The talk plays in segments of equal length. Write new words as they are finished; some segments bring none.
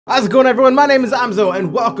How's it going, everyone? My name is Ahmso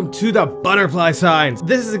and welcome to the Butterfly Signs.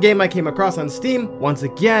 This is a game I came across on Steam. Once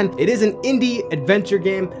again, it is an indie adventure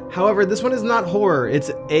game. However, this one is not horror. It's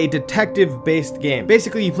a detective-based game.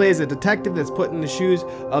 Basically, you play as a detective that's put in the shoes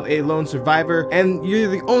of a lone survivor, and you're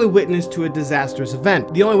the only witness to a disastrous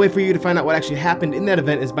event. The only way for you to find out what actually happened in that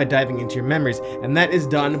event is by diving into your memories, and that is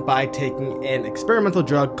done by taking an experimental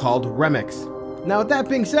drug called Rammex. Now, with that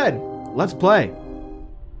being said, let's play.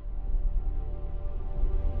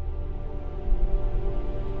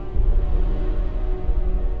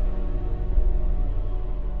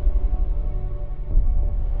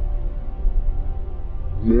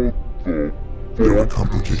 There are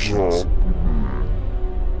complications.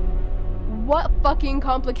 What fucking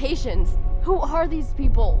complications? Who are these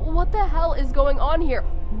people? What the hell is going on here?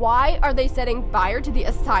 Why are they setting fire to the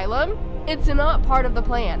asylum? It's not part of the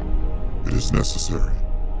plan. It is necessary.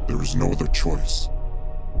 There is no other choice.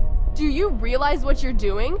 Do you realize what you're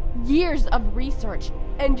doing? Years of research,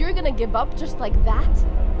 and you're gonna give up just like that?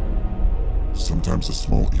 Sometimes a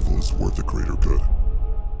small evil is worth a greater good.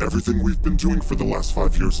 Everything we've been doing for the last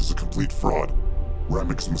 5 years is a complete fraud.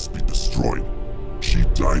 Rammex must be destroyed. She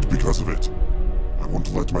died because of it. I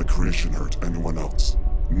won't let my creation hurt anyone else.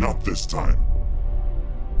 Not this time.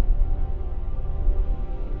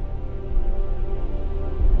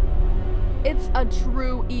 It's a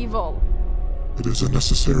true evil. It is a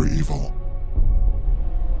necessary evil.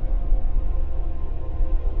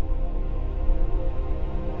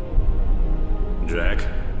 Jack?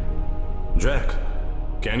 Jack?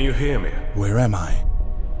 Can you hear me? Where am I?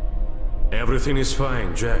 Everything is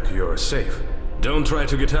fine, Jack. You're safe. Don't try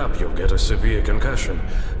to get up. You'll get a severe concussion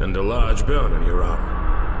and a large burn on your arm.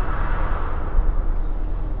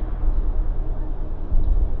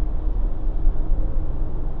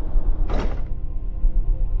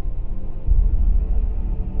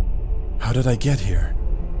 How did I get here?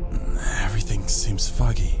 Everything seems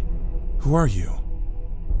foggy. Who are you?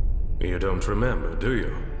 You don't remember, do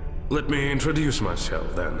you? Let me introduce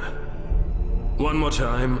myself, then. One more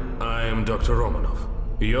time, I am Dr. Romanov,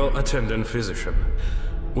 your attendant physician.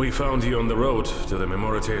 We found you on the road to the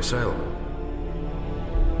Memority Asylum.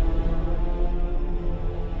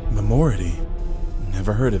 Memority?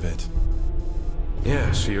 Never heard of it.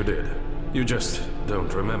 Yes, you did. You just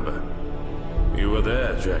don't remember. You were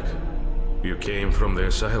there, Jack. You came from the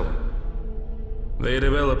asylum. They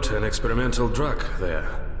developed an experimental drug there,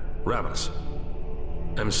 Rammex.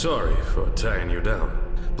 I'm sorry for tying you down.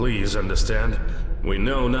 Please understand, we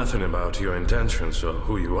know nothing about your intentions or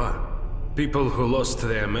who you are. People who lost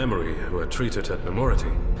their memory were treated at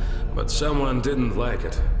Memority, but someone didn't like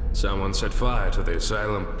it. Someone set fire to the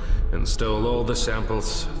asylum and stole all the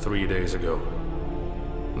samples 3 days ago.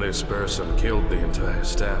 This person killed the entire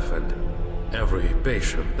staff and every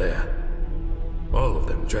patient there. All of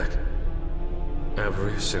them, Jack.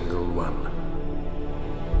 Every single one.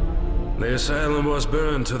 The asylum was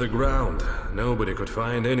burned to the ground. Nobody could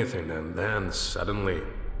find anything, and then suddenly,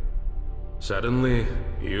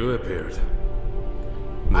 you appeared.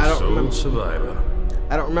 The sole survivor.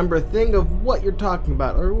 I don't remember a thing of what you're talking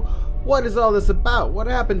about, or what is all this about? What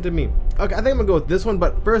happened to me? Okay, I think I'm gonna go with this one,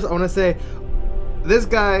 but first I wanna say, this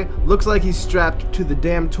guy looks like he's strapped to the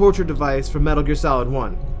damn torture device from Metal Gear Solid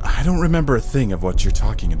 1. I don't remember a thing of what you're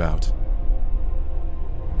talking about.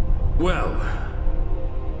 Well,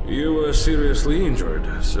 you were seriously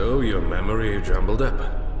injured, so your memory jumbled up.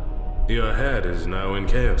 Your head is now in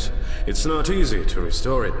chaos. It's not easy to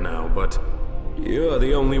restore it now, but you are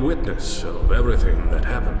the only witness of everything that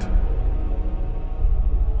happened.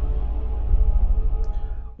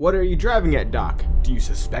 What are you driving at, Doc? Do you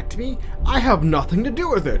suspect me? I have nothing to do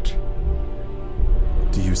with it.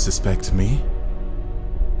 Do you suspect me?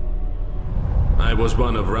 I was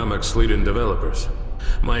one of Rammex's leading developers.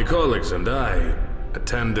 My colleagues and I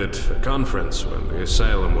attended a conference when the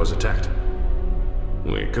asylum was attacked.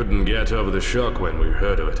 We couldn't get over the shock when we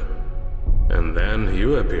heard of it. And then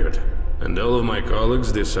you appeared, and all of my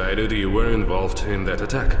colleagues decided you were involved in that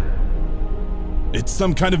attack. It's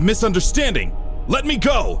some kind of misunderstanding! Let me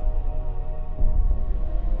go!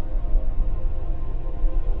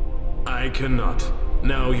 I cannot.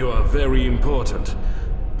 Now you are very important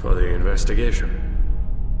for the investigation.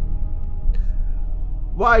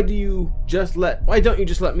 Why don't you just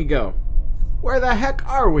let me go? Where the heck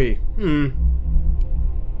are we?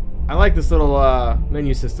 I like this little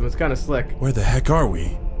menu system. It's kind of slick. Where the heck are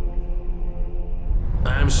we?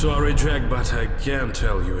 I'm sorry, Jack, but I can't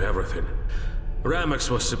tell you everything. Rammex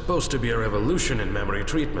was supposed to be a revolution in memory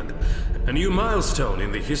treatment, a new milestone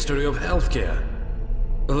in the history of healthcare.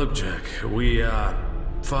 Look, Jack, we are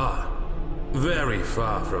far Very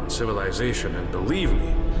far from civilization, and believe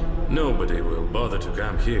me, nobody will bother to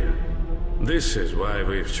come here. This is why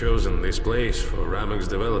we've chosen this place for Rammex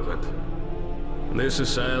development. This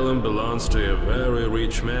asylum belongs to a very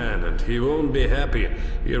rich man, and he won't be happy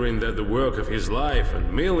hearing that the work of his life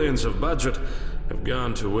and millions of budget have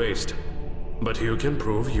gone to waste. But you can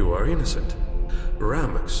prove you are innocent.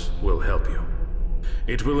 Rammex will help you.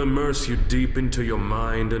 It will immerse you deep into your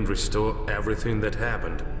mind and restore everything that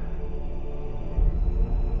happened.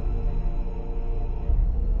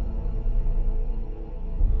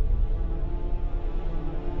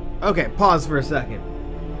 Okay, pause for a second.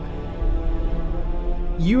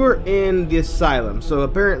 You were in the asylum, so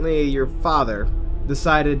apparently your father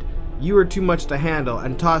decided you were too much to handle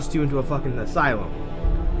and tossed you into a fucking asylum.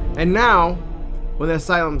 And now, when the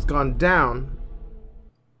asylum's gone down,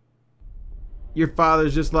 your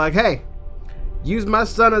father's just like, hey, use my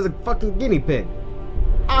son as a fucking guinea pig.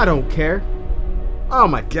 I don't care. Oh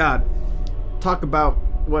my god. Talk about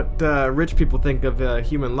what rich people think of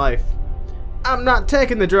human life. I'm not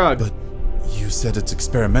taking the drug. But you said it's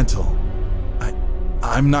experimental.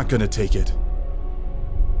 I'm not gonna take it.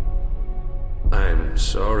 I'm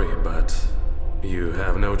sorry, but you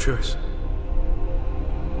have no choice.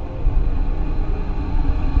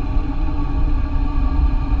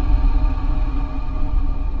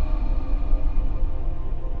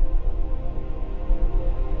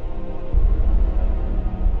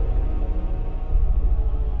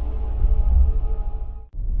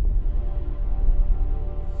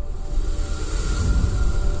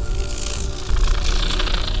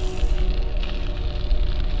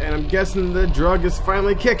 And I'm guessing the drug is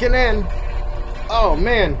finally kicking in. Oh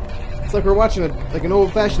man, it's like we're watching an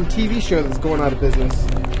old-fashioned TV show that's going out of business.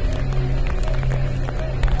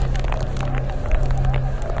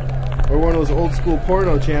 Or one of those old-school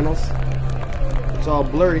porno channels. It's all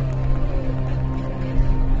blurry.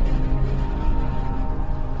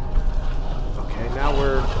 Okay, now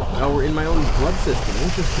we're in my own blood system.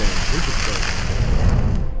 Interesting.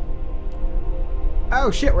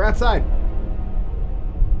 Oh shit, we're outside.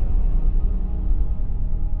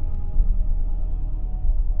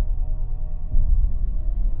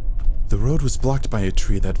 The road was blocked by a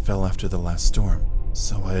tree that fell after the last storm,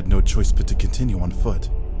 so I had no choice but to continue on foot.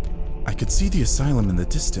 I could see the asylum in the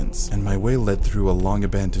distance, and my way led through a long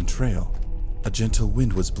abandoned trail. A gentle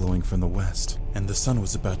wind was blowing from the west, and the sun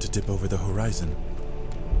was about to dip over the horizon.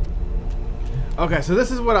 Okay, so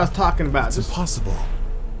this is what I was talking about. It's impossible.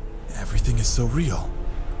 Everything is so real.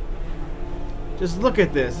 Just look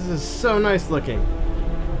at this. This is so nice looking.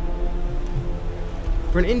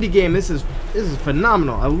 For an indie game, this is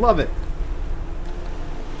phenomenal. I love it.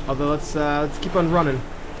 Although let's keep on running.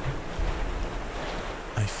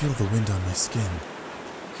 I feel the wind on my skin.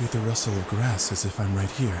 Hear the rustle of grass as if I'm right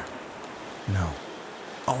here. No.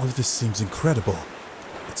 All of this seems incredible.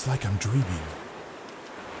 It's like I'm dreaming.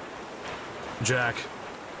 Jack,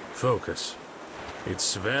 focus.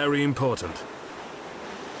 It's very important.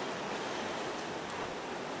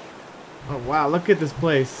 Oh wow, look at this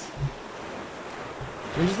place.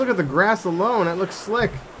 I mean, just look at the grass alone. It looks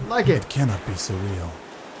slick. I like it. It cannot be so real.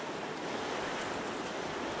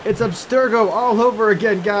 It's Abstergo all over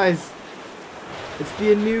again, guys. It's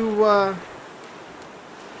the new,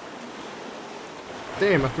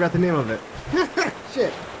 Damn, I forgot the name of it.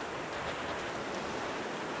 Shit.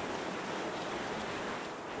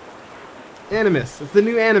 Animus. It's the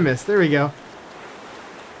new Animus. There we go.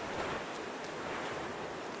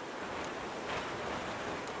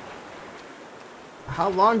 How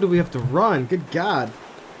long do we have to run? Good God.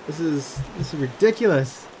 This is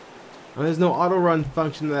ridiculous. Oh, there's no auto run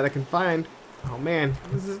function that I can find. Oh man,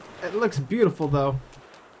 it looks beautiful though.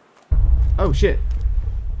 Oh shit.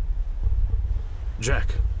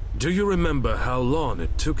 Jack, do you remember how long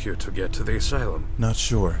it took you to get to the asylum? Not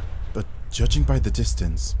sure, but judging by the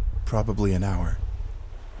distance, probably an hour.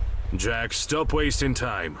 Jack, stop wasting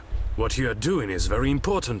time. What you are doing is very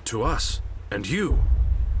important to us, and you.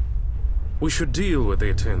 We should deal with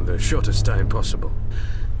it in the shortest time possible.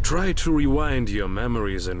 Try to rewind your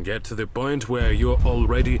memories and get to the point where you're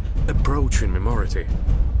already approaching memority.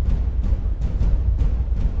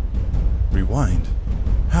 Rewind?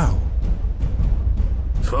 How?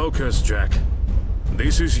 Focus, Jack.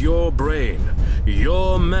 This is your brain,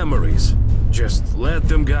 your memories. Just let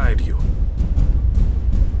them guide you.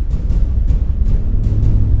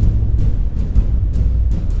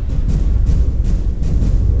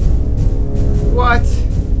 What?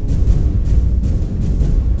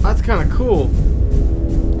 That's kind of cool.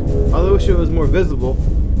 Although I wish it was more visible.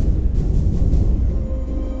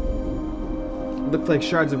 It looked like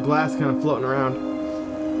shards of glass kind of floating around.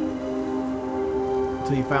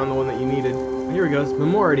 until you found the one that you needed. Here we go, it's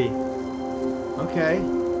Memority. Okay.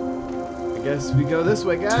 I guess we go this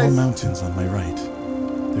way, guys. Tall mountains on my right.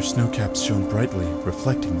 Their snow caps shone brightly,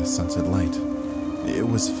 reflecting the sunset light. It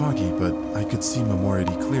was foggy, but I could see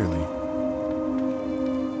Memority clearly.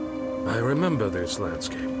 I remember this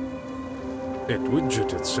landscape. It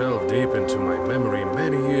widgeted itself deep into my memory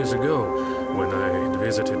many years ago when I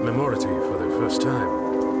visited Memority for the first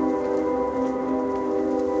time.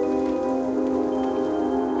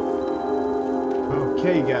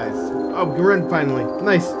 Okay, guys. Oh, we can run finally.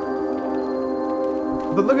 Nice.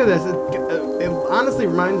 But look at this. It honestly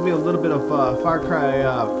reminds me a little bit of Far Cry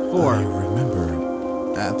 4. I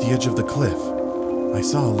remember. At the edge of the cliff, I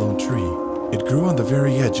saw a lone tree. It grew on the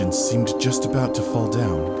very edge and seemed just about to fall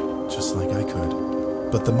down, just like I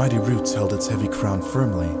could. But the mighty roots held its heavy crown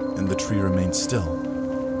firmly, and the tree remained still.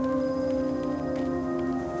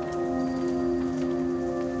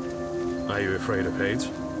 Are you afraid of heights?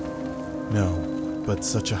 No, but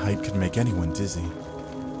such a height could make anyone dizzy.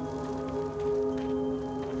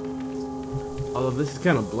 Although this is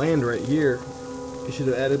kind of bland right here. You should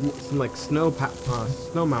have added some like snow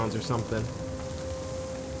mounds or something.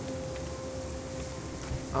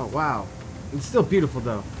 Oh wow, it's still beautiful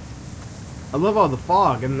though. I love all the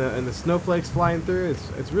fog and the snowflakes flying through.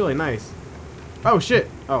 It's really nice. Oh shit!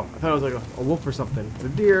 Oh, I thought it was like a wolf or something. It's a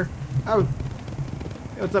deer. Oh,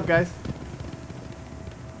 hey, what's up, guys?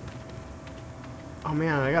 Oh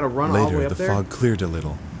man, I gotta run all the way Later, up the there. fog cleared a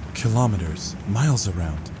little. Kilometers, miles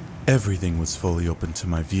around. Everything was fully open to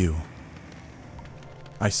my view.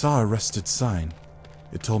 I saw a rusted sign.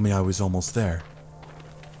 It told me I was almost there.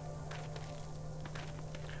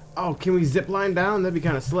 Oh, can we zip line down? That'd be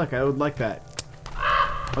kind of slick. I would like that.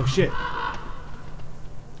 Oh shit.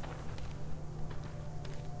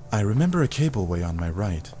 I remember a cableway on my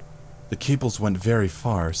right. The cables went very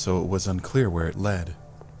far, so it was unclear where it led.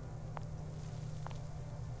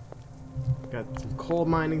 Got some coal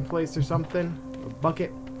mining place or something. A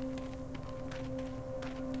bucket.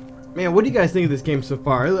 Man, what do you guys think of this game so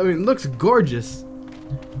far? I mean, it looks gorgeous.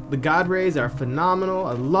 The god rays are phenomenal.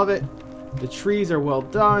 I love it. The trees are well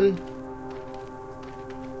done.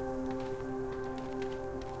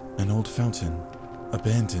 An old fountain,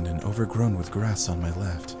 abandoned and overgrown with grass on my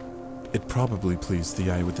left. It probably pleased the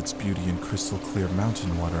eye with its beauty and crystal clear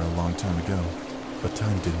mountain water a long time ago, but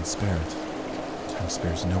time didn't spare it. Time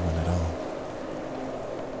spares no one at all.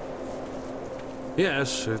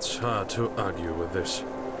 Yes, it's hard to argue with this.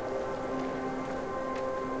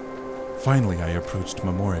 Finally, I approached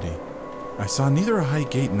Memority. I saw neither a high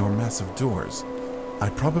gate nor massive doors. I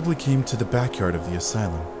probably came to the backyard of the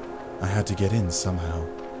asylum. I had to get in somehow.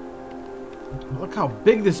 Look how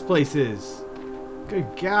big this place is. Good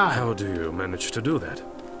God. How do you manage to do that?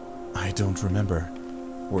 I don't remember.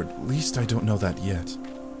 Or at least I don't know that yet.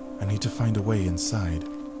 I need to find a way inside.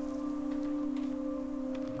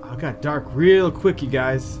 Oh, it got dark real quick, you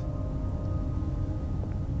guys.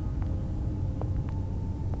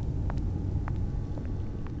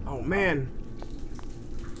 Oh man.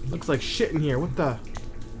 Looks like shit in here. What the?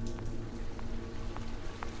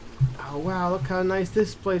 Oh wow, look how nice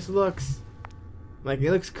this place looks. Like,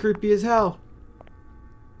 it looks creepy as hell.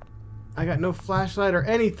 I got no flashlight or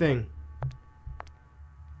anything.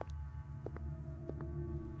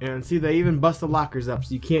 And see, they even bust the lockers up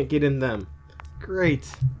so you can't get in them. Great.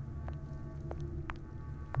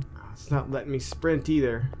 Oh, it's not letting me sprint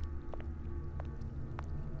either.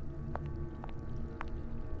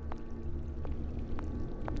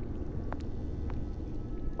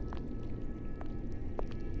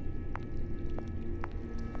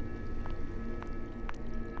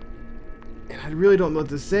 I really don't know what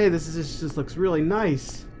to say. This is just looks really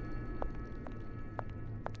nice.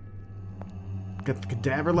 Got the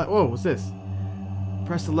cadaver left. Whoa, what's this?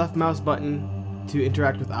 Press the left mouse button to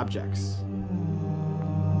interact with objects.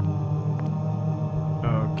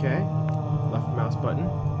 Okay. Left mouse button.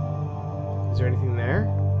 Is there anything there?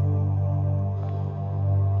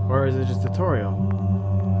 Or is it just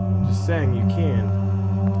tutorial? Just saying you can.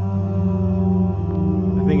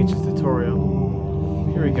 I think it's just tutorial.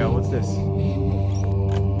 Here we go. What's this?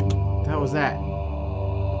 What the hell was that?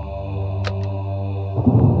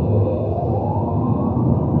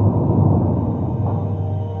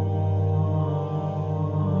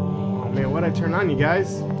 Oh man, what'd I turn on, you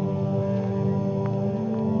guys?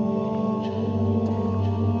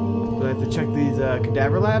 Do I have to check these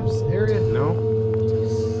cadaver labs area? No.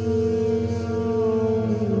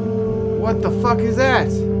 What the fuck is that?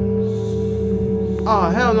 Oh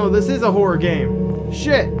hell no, this is a horror game.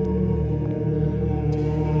 Shit!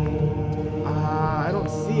 I don't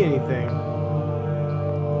see anything.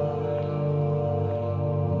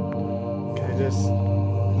 this?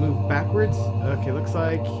 Move backwards? Okay, looks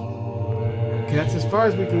like... Okay, that's as far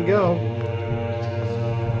as we can go.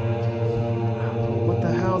 What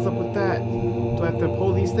the hell's up with that? Do I have to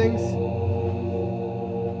pull these things?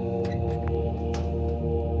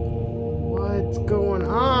 What's going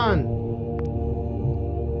on?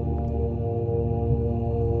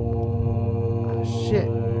 Oh, shit.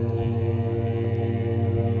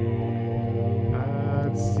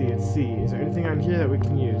 Let's see. Is there anything on here that we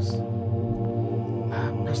can use?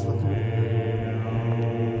 Press left.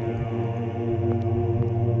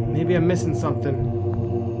 Maybe I'm missing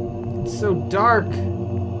something. It's so dark.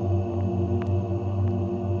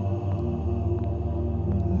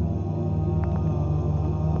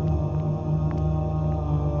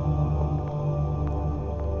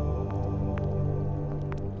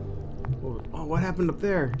 Oh, what happened up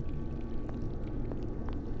there?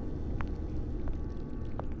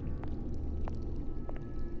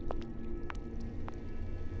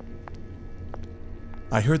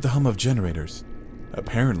 I heard the hum of generators.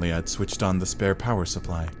 Apparently, I'd switched on the spare power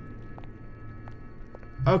supply.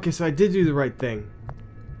 Okay, so I did do the right thing.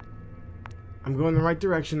 I'm going the right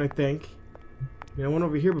direction, I think. I mean, I went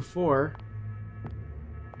over here before.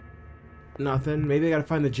 Nothing. Maybe I gotta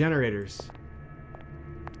find the generators.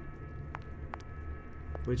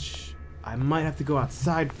 Which I might have to go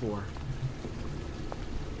outside for.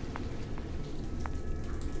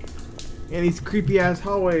 And these creepy ass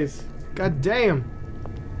hallways. God damn.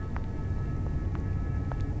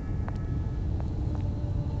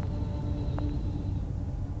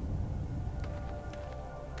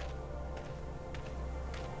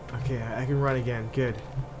 Okay, I can run again. Good.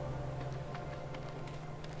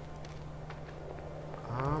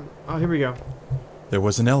 Oh, here we go. There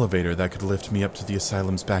was an elevator that could lift me up to the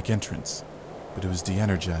asylum's back entrance, but it was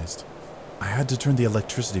de-energized. I had to turn the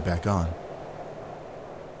electricity back on.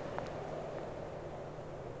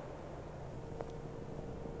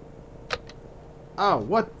 Oh,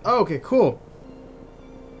 what? Oh, okay, cool.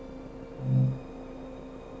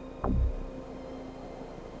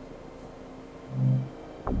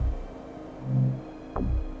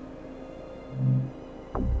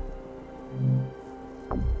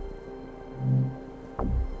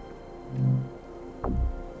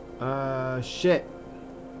 Shit.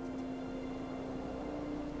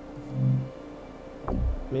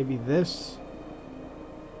 Maybe this?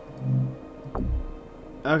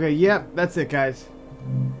 Okay, yep, that's it, guys.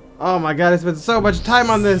 Oh my god, I spent so much time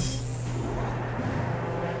on this.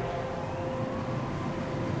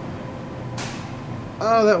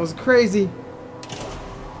 Oh, that was crazy.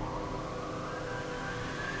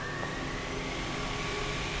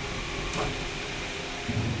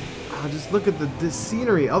 Just look at the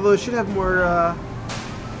scenery. Although it should have more, not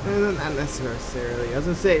necessarily. I was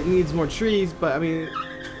gonna say it needs more trees, but I mean,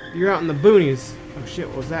 you're out in the boonies. Oh shit,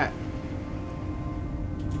 what was that?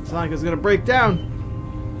 It's not like it's gonna break down.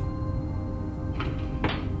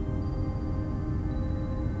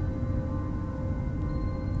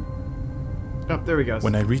 Oh, there we go.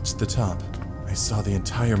 When I reached the top, I saw the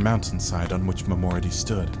entire mountainside on which Memority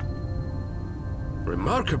stood.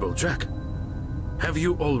 Remarkable, Jack. Have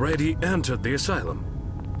you already entered the asylum?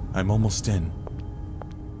 I'm almost in.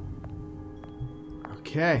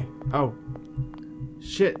 Okay. Oh.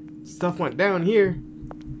 Shit. Stuff went down here.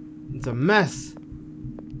 It's a mess.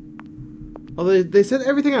 Oh, they set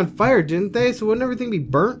everything on fire, didn't they? So wouldn't everything be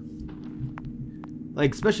burnt?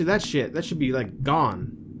 Like, especially that shit. That should be, like,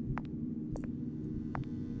 gone.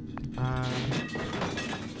 I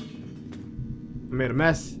made a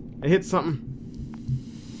mess. I hit something.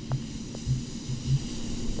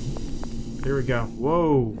 Here we go.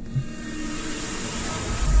 Whoa.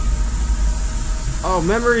 Oh,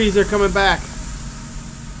 memories are coming back.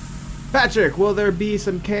 Patrick, will there be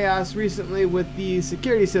some chaos recently with the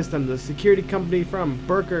security system? The security company from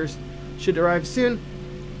Burkhurst should arrive soon.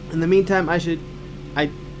 In the meantime, I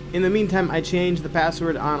changed the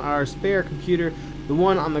password on our spare computer, the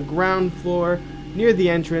one on the ground floor near the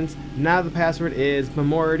entrance. Now the password is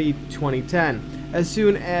Memority 2010. As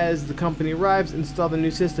soon as the company arrives, install the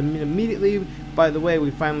new system immediately. By the way,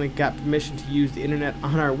 we finally got permission to use the internet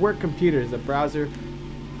on our work computers. The browser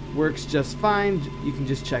works just fine. You can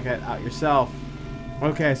just check it out yourself.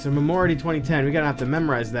 Okay, so Memority 2010. We're gonna have to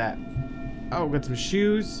memorize that. Oh, got some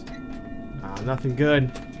shoes. Nothing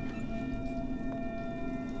good.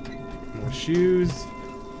 More shoes.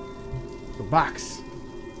 A box.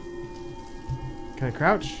 Can I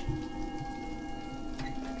crouch?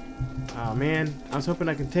 Oh man, I was hoping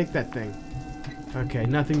I could take that thing. Okay,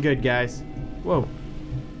 nothing good, guys. Whoa.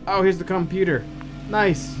 Oh, here's the computer.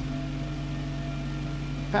 Nice.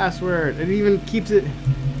 Password. It even keeps it.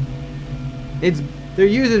 They're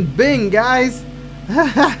using Bing, guys.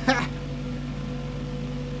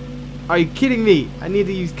 Are you kidding me? I need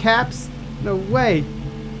to use caps? No way.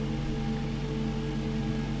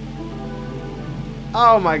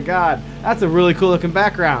 Oh my god. That's a really cool looking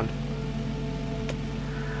background.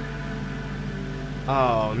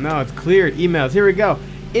 Oh no, it's cleared. Emails. Here we go.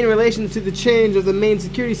 In relation to the change of the main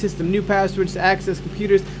security system, new passwords to access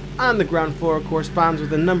computers on the ground floor corresponds with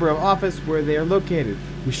the number of office where they are located.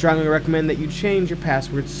 We strongly recommend that you change your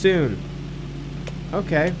password soon.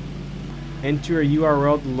 Okay. Enter a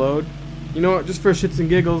URL to load. You know what? Just for shits and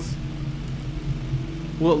giggles.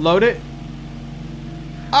 Will it load it?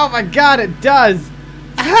 Oh my god, it does!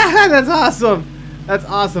 That's awesome! That's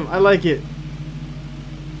awesome. I like it.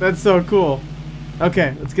 That's so cool.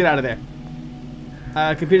 Okay, let's get out of there.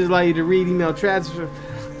 Computers allow you to read email transfer.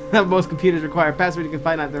 Most computers require a password. You can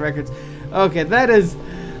find out the records. Okay,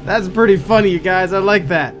 that's pretty funny, you guys. I like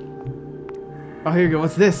that. Oh, here you go.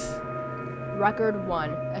 What's this? Record 1.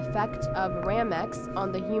 Effect of Rammex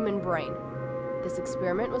on the human brain. This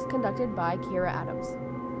experiment was conducted by Kira Adams.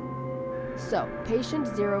 So, patient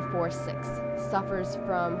 046 suffers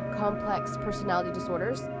from complex personality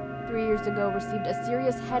disorders. 3 years ago received a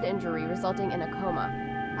serious head injury resulting in a coma.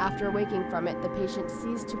 After waking from it, the patient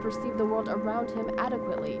ceased to perceive the world around him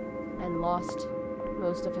adequately and lost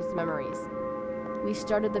most of his memories. We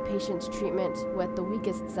started the patient's treatment with the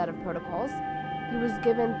weakest set of protocols. He was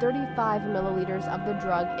given 35 milliliters of the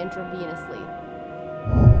drug intravenously.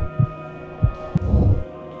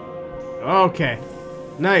 Okay.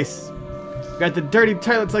 Nice. Got the dirty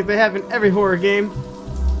toilets like they have in every horror game.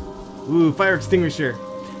 Ooh, fire extinguisher.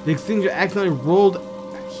 The extinguisher accidentally rolled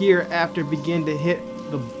here after began to hit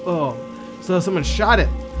the... Oh. So someone shot it.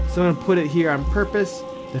 Someone put it here on purpose.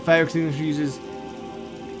 The fire extinguisher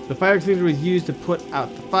was used to put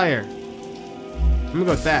out the fire. I'm gonna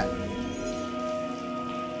go with that.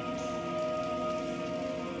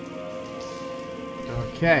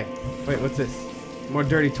 Okay. Wait, what's this? More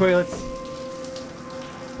dirty toilets.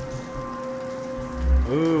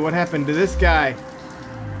 Ooh, what happened to this guy?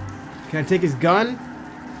 Can I take his gun?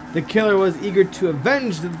 The killer was eager to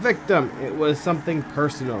avenge the victim. It was something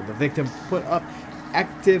personal. The victim put up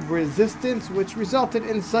active resistance, which resulted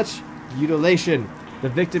in such mutilation. The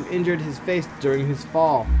victim injured his face during his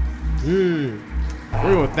fall. We're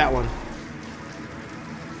going with that one.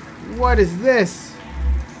 What is this?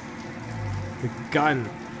 The gun.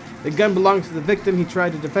 The gun belongs to the victim. He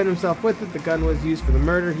tried to defend himself with it. The gun was used for the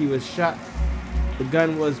murder. He was shot. The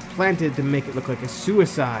gun was planted to make it look like a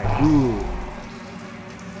suicide. Ooh.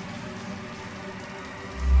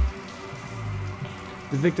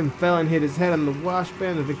 The victim fell and hit his head on the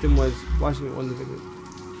washpan. The victim was washing it when the victim...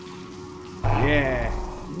 Yeah.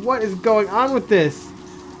 What is going on with this?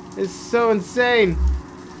 It's so insane.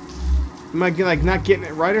 Am I like not getting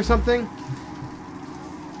it right or something?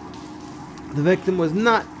 The victim was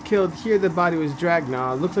not killed here. The body was dragged.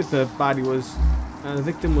 No, it looks like the body was... the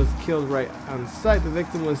victim was killed right on site. The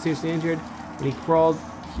victim was seriously injured and he crawled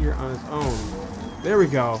here on his own. There we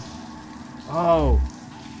go. Oh.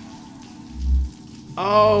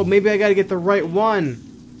 Oh, maybe I gotta get the right one.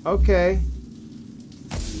 Okay.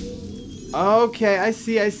 Okay, I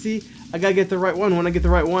see. I gotta get the right one. When I get the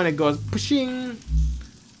right one, it goes pushing.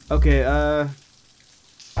 Okay,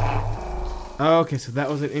 okay, so that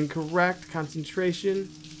was an incorrect concentration.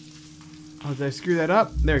 Oh, did I screw that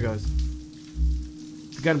up? There it goes.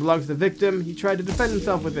 The gun belongs to the victim. He tried to defend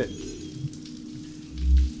himself with it.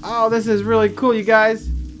 Oh, this is really cool, you guys.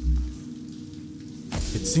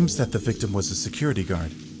 It seems that the victim was a security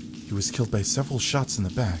guard. He was killed by several shots in the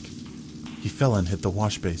back. He fell and hit the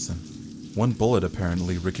wash basin. One bullet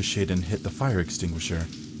apparently ricocheted and hit the fire extinguisher.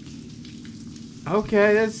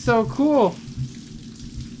 Okay, that's so cool.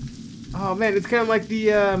 Oh man, it's kind of like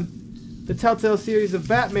the Telltale series of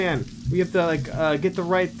Batman. We have to like get the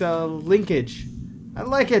right linkage. I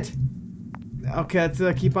like it. Okay,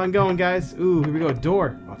 let's keep on going, guys. Ooh, here we go. A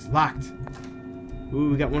door. Oh, it's locked.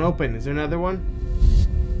 Ooh, we got one open. Is there another one?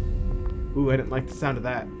 Ooh, I didn't like the sound of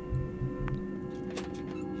that.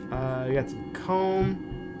 We got some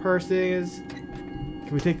comb, purses. Can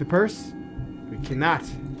we take the purse? We cannot.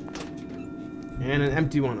 And an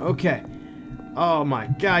empty one. Okay. Oh my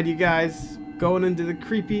god, you guys. Going into the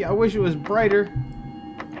creepy. I wish it was brighter.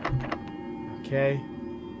 Okay.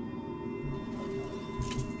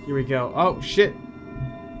 Here we go. Oh, shit.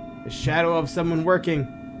 The shadow of someone working.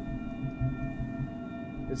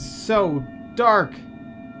 It's so dark.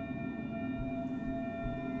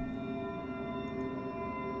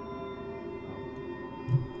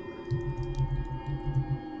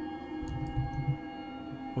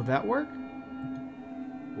 Will that work?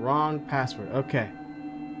 Wrong password. Okay.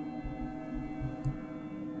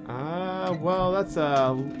 Well, that's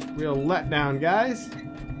a real letdown, guys.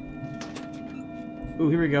 Ooh,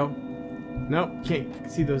 here we go. Nope, can't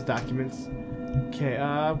see those documents. Okay,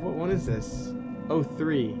 what one is this?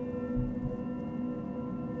 03.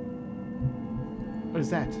 What is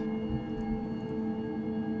that?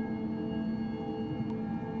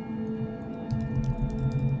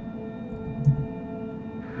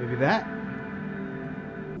 Maybe that?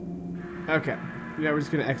 Okay. Yeah, we're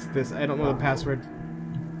just gonna exit this. I don't know the password.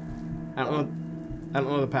 I don't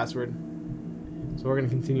know the password. So we're gonna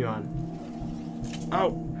continue on.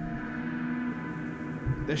 Oh!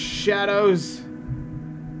 The shadows!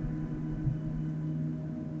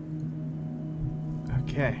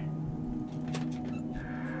 Okay.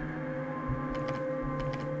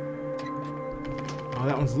 Oh,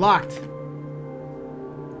 that one's locked.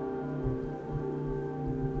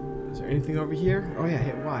 Is there anything over here? Oh yeah,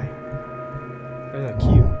 hit Y. There's a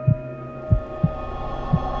Q.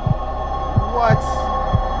 What?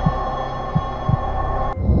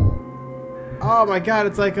 Oh my god,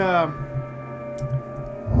 it's like a...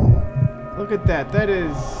 Look at that, that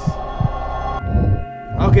is...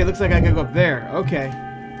 Okay, looks like I can go up there. Okay.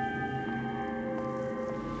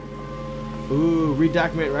 Ooh, read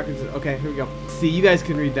document records. Okay, here we go. See, you guys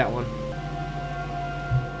can read that one.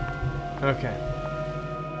 Okay.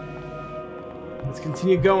 Let's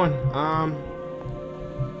continue going.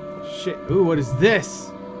 Shit. Ooh, what is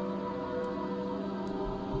this?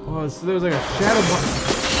 Oh, so there was like a shadow box.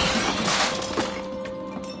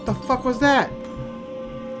 What the fuck was that?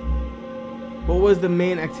 What was the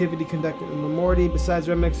main activity conducted in Memority besides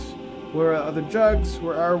Rammex? Where are other drugs?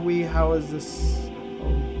 Where are we? How is this?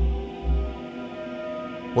 Oh.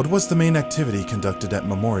 What was the main activity conducted at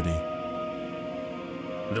Memority?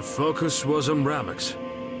 The focus was on Rammex.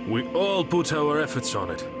 We all put our efforts on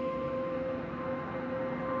it.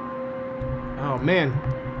 Oh, man.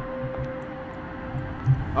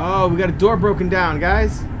 Oh, we got a door broken down,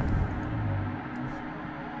 guys.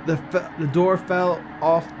 The door fell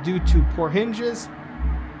off due to poor hinges.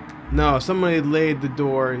 No, somebody laid the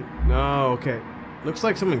door. No, okay. Looks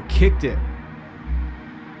like someone kicked it.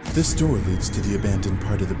 This door leads to the abandoned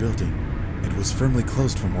part of the building. It was firmly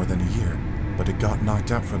closed for more than a year, but it got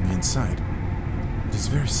knocked out from the inside. It is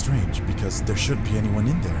very strange because there shouldn't be anyone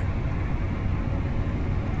in there.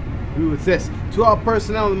 Ooh, what's this? To all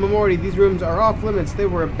personnel in the Memority, these rooms are off limits. They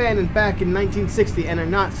were abandoned back in 1960 and are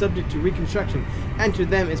not subject to reconstruction. Enter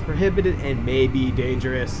them is prohibited and may be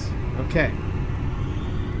dangerous. Okay.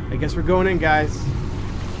 I guess we're going in, guys.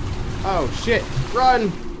 Oh, shit. Run!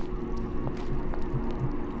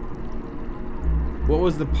 What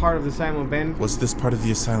was the part of the asylum abandoned? Was this part of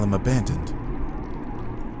the asylum abandoned?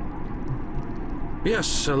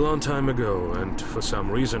 Yes, a long time ago, and for some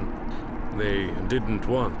reason, they didn't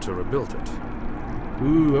want to rebuild it.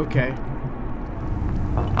 Ooh, okay.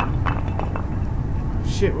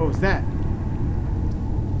 Shit, what was that?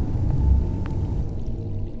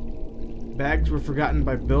 Bags were forgotten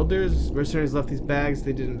by builders. Mercenaries left these bags.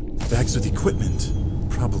 They didn't... Bags with equipment.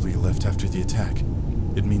 Probably left after the attack.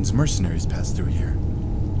 It means mercenaries passed through here.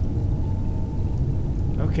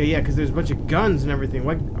 Okay, yeah, because there's a bunch of guns and everything.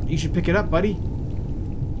 What? You should pick it up, buddy.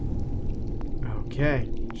 Okay.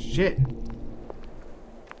 Shit.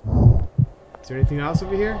 Is there anything else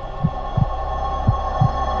over here?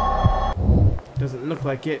 Doesn't look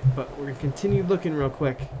like it, but we're gonna continue looking real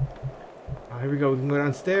quick. Oh, here we go. We can go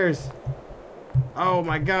downstairs. Oh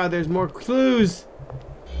my god, there's more clues.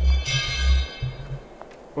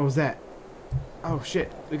 What was that? Oh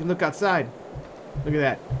shit. We can look outside. Look at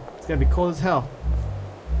that. It's gotta be cold as hell.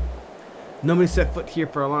 Nobody set foot here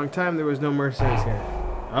for a long time. There was no mercenaries here.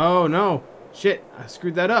 Oh no. Shit. I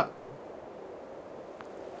screwed that up.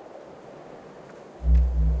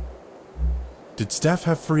 Did staff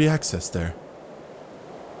have free access there?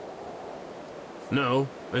 No,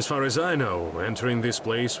 as far as I know, entering this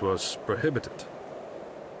place was prohibited.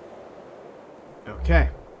 Okay.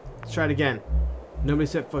 Let's try it again. Nobody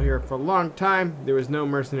set foot here for a long time. There was no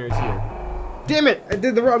mercenaries here. Damn it! I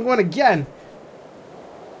did the wrong one again!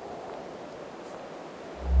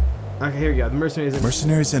 Okay, here we go. The mercenaries...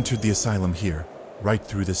 Mercenaries entered the asylum here, right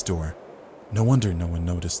through this door. No wonder no one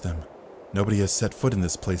noticed them. Nobody has set foot in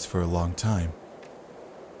this place for a long time.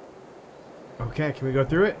 Okay, can we go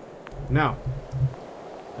through it? No.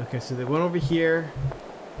 Okay, so they went over here.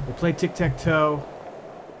 They played tic-tac-toe.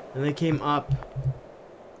 And they came up.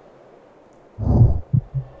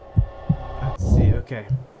 Let's see, okay.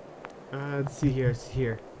 Let's see here, let's see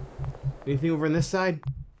here. Anything over on this side?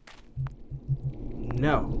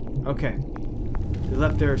 No. Okay. They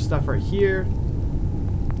left their stuff right here.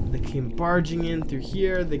 came barging in through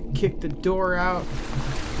here. They kicked the door out.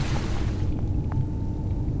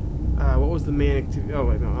 What was the main activity? Oh,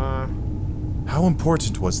 wait, no. How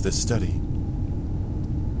important was this study?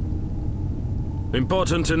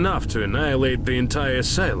 Important enough to annihilate the entire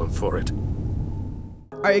asylum for it.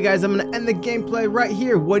 Alright, you guys, I'm going to end the gameplay right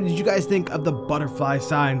here. What did you guys think of the butterfly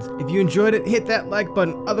signs? If you enjoyed it, hit that like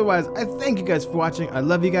button. Otherwise, I thank you guys for watching. I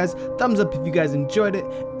love you guys. Thumbs up if you guys enjoyed it.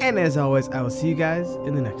 And as always, I will see you guys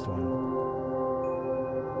in the next one.